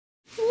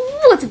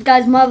What's up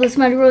guys, Marvelous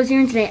Mighty Rose here,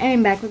 and today I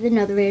am back with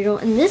another video,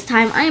 and this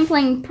time I am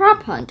playing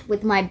Prop Hunt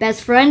with my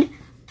best friend,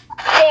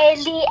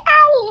 Andy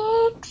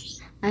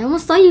Alex. I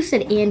almost thought you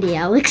said Andy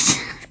Alex.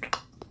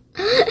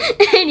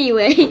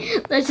 Anyway,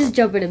 let's just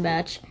jump in a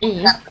match.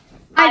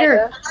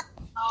 Spider,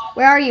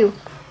 where are you?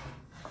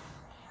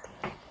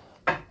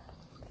 Okay,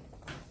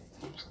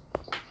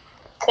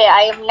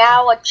 I am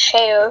now a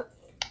chair.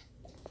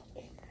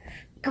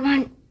 Come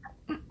on.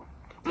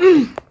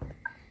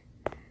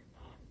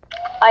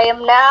 I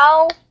am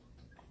now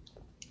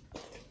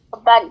a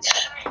bench.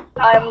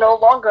 I am no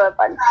longer a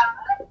bench.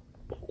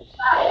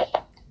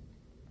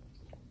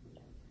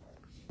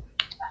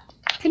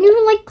 Can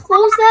you, like,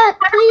 close that?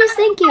 Please,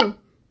 thank you.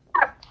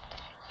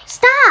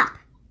 Stop!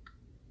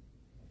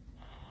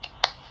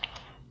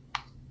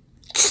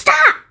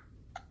 Stop!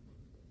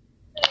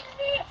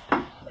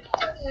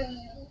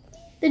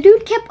 The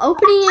dude kept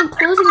opening and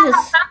closing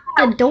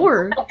the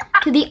door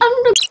to the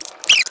under...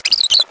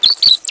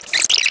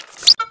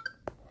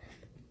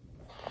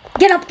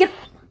 Get up,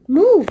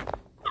 move.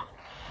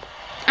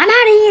 I'm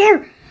out of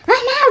here.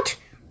 I'm out.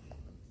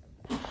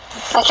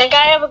 I think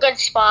I have a good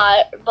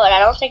spot, but I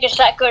don't think it's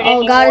that good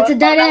anymore. Oh God, it's a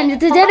dead end.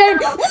 It's a dead end.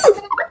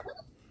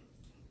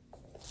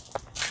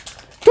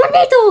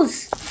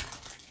 Tornadoes.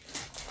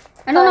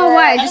 I don't know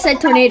why I just said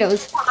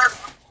tornadoes.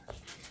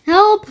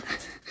 Help.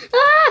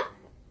 Ah.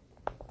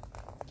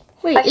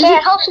 Wait, I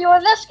can't help you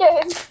in this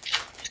game.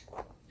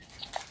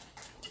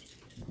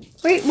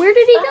 Wait, where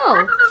did he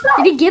go?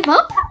 Did he give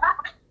up?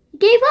 He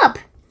gave up.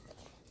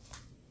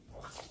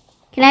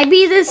 Can I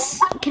be this?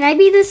 Can I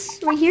be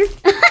this right here?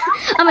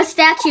 I'm a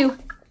statue.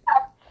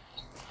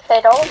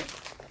 They don't.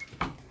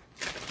 I'm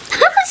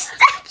a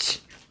statue.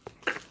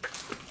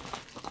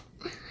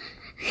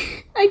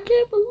 I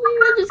can't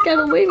believe I just got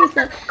away with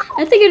that.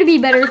 I think it'd be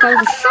better if I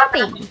was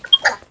shopping.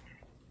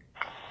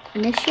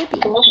 And this should be.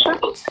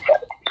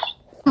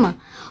 Come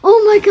on.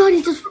 Oh my God,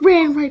 he just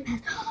ran right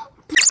past.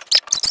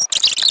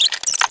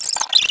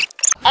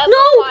 No,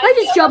 I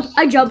just jumped.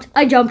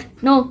 I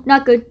jumped. No,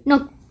 not good.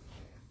 No.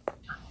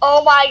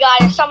 Oh my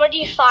God, if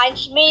somebody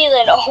finds me,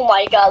 then oh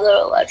my God, they're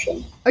a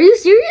legend. Are you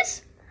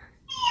serious?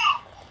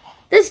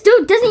 This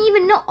dude doesn't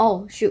even know.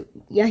 Oh, shoot.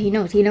 Yeah, he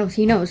knows. He knows.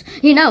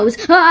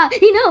 Ah,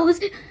 he knows.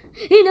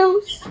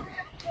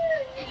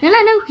 And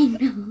I know he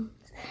knows.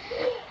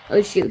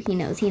 Oh, shoot. He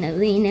knows. If I'm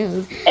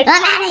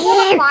out of you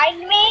here. find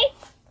me,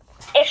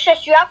 it's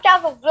just you have to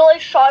have a really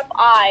sharp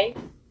eye.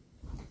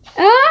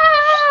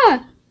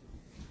 Ah!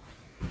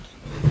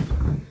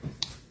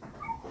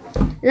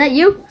 Is that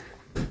you?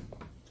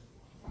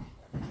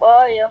 Where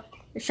are you?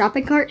 The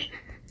shopping cart?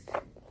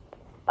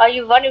 Are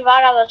you running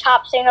around on the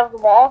top thing of the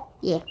mall?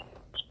 Yeah.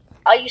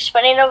 Are you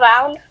spinning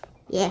around?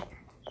 Yeah. Okay,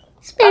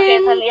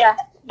 Spin. then yeah.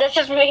 This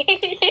is me.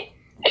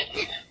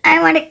 I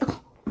want to.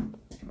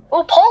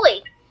 Oh,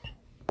 pulley.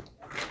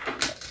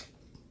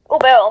 Oh,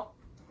 barrel.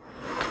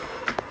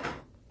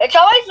 It's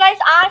always nice,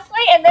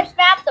 honestly, in this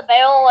map, the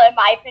barrel, in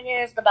my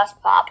opinion, is the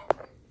best prop.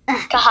 To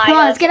hide. Come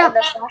on, let's get up.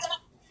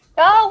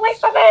 No, wait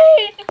for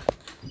me.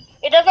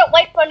 It doesn't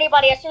wait for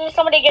anybody. As soon as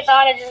somebody gets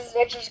on,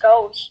 it just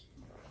goes.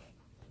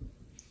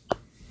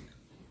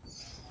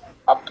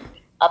 Up.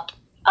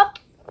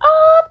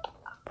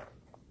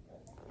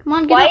 Come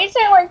on, get Why up. is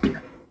it like...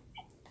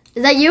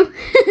 Is that you?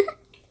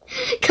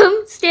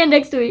 Come stand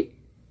next to me.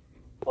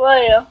 Where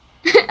are you?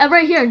 I'm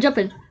right here. I'm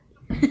jumping.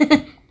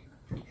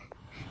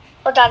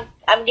 Hold on.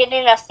 I'm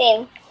getting a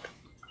thing.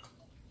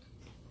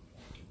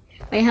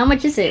 Wait, how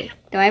much is it?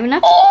 Do I have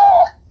enough?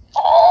 Oh.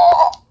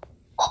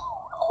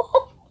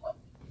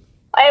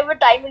 I have a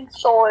diamond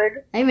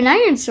sword. I have an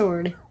iron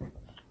sword.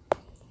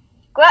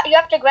 You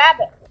have to grab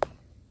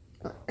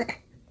it.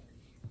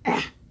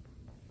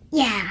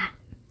 Yeah.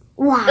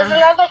 Wow. There's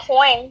another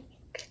coin.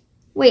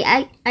 Wait,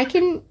 I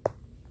can...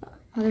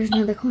 Oh, there's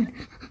another coin.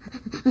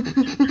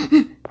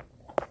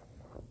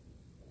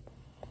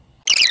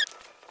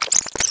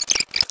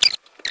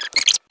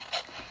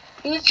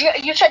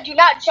 You said do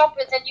not jump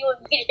and then you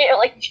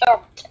immediately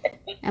jumped.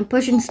 I'm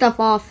pushing stuff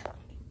off.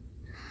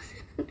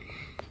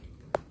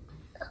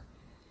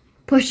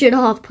 Push it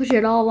off. Push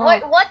it all off.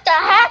 Wait, what the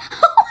heck?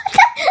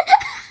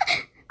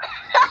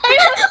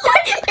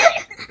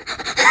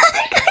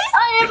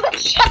 I am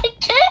excited.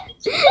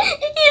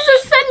 He's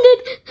ascended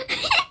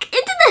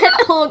into the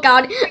heaven. Oh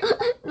God,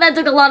 that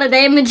took a lot of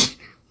damage.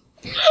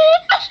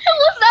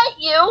 Was that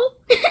you?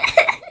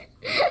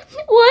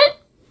 What?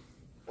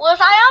 Was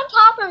I on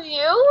top of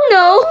you?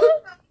 No.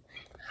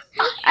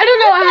 I don't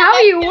know how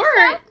you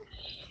were.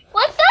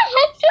 What the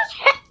heck just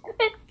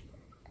happened?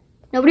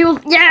 Nobody will.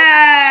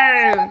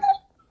 Yeah.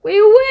 We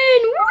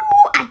win.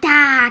 Woo!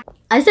 Attack.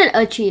 I said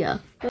Achia.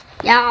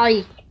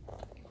 Yeah.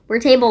 We're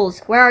tables.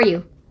 Where are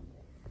you?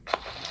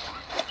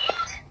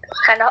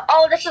 Kind of.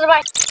 Oh, this is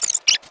my.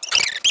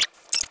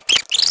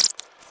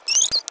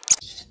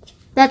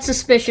 That's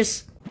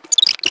suspicious.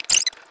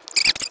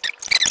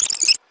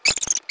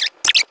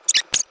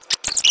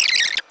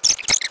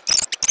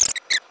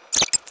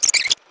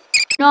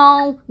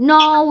 No.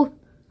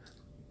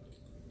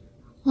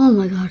 Oh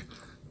my God.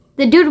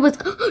 The dude was,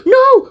 no!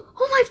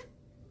 Oh my,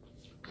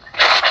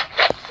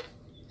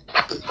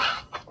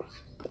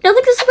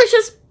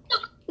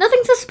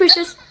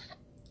 suspicious.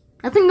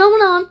 Nothing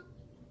going on.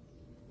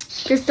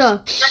 Just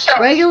a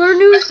regular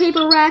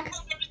newspaper rack.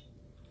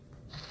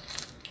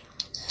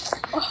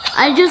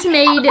 I just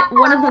made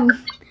one of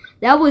them.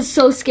 That was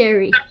so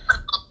scary.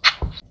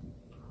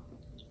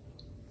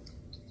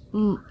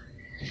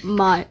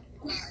 My.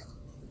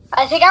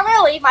 I think I'm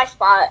gonna leave my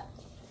spot.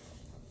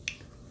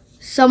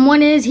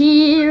 Someone is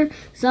here.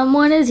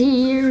 Someone is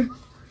here.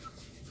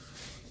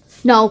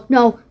 No,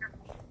 no.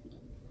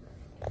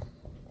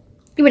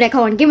 Give me that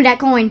coin. Give me that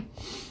coin.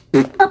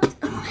 They didn't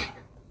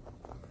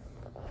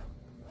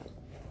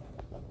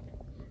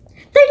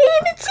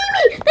even see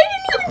me. They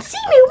didn't even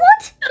see me.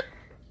 What?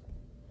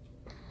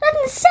 That's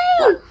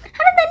insane.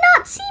 How did they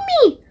not see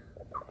me?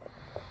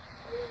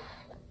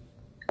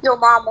 Yo,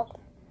 mama.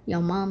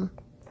 Yo, mama.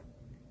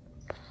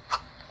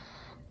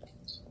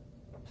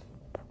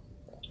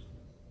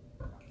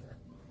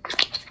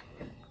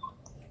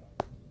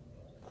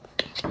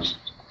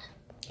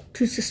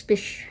 Too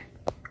suspicious.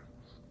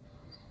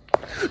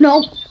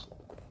 No.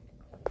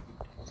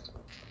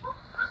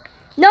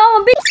 No,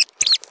 I'm being...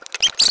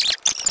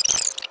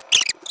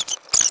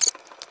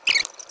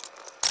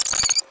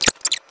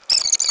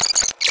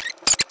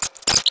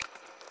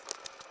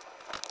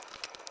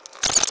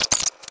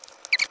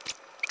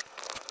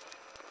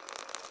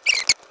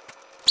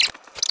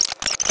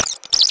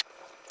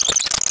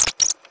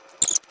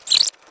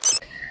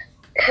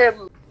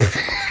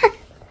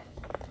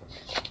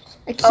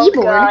 A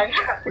keyboard?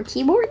 Oh, Or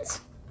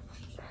keyboards?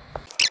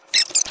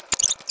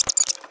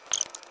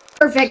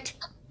 Perfect.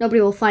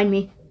 Nobody will find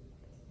me.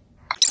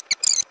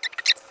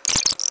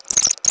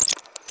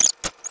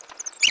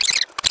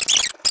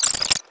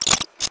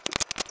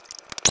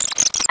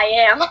 I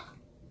am.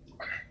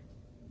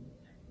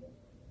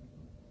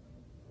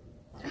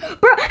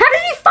 Bro, how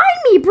did he find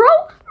me, bro?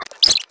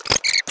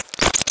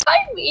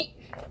 Find me.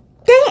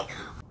 Dang it.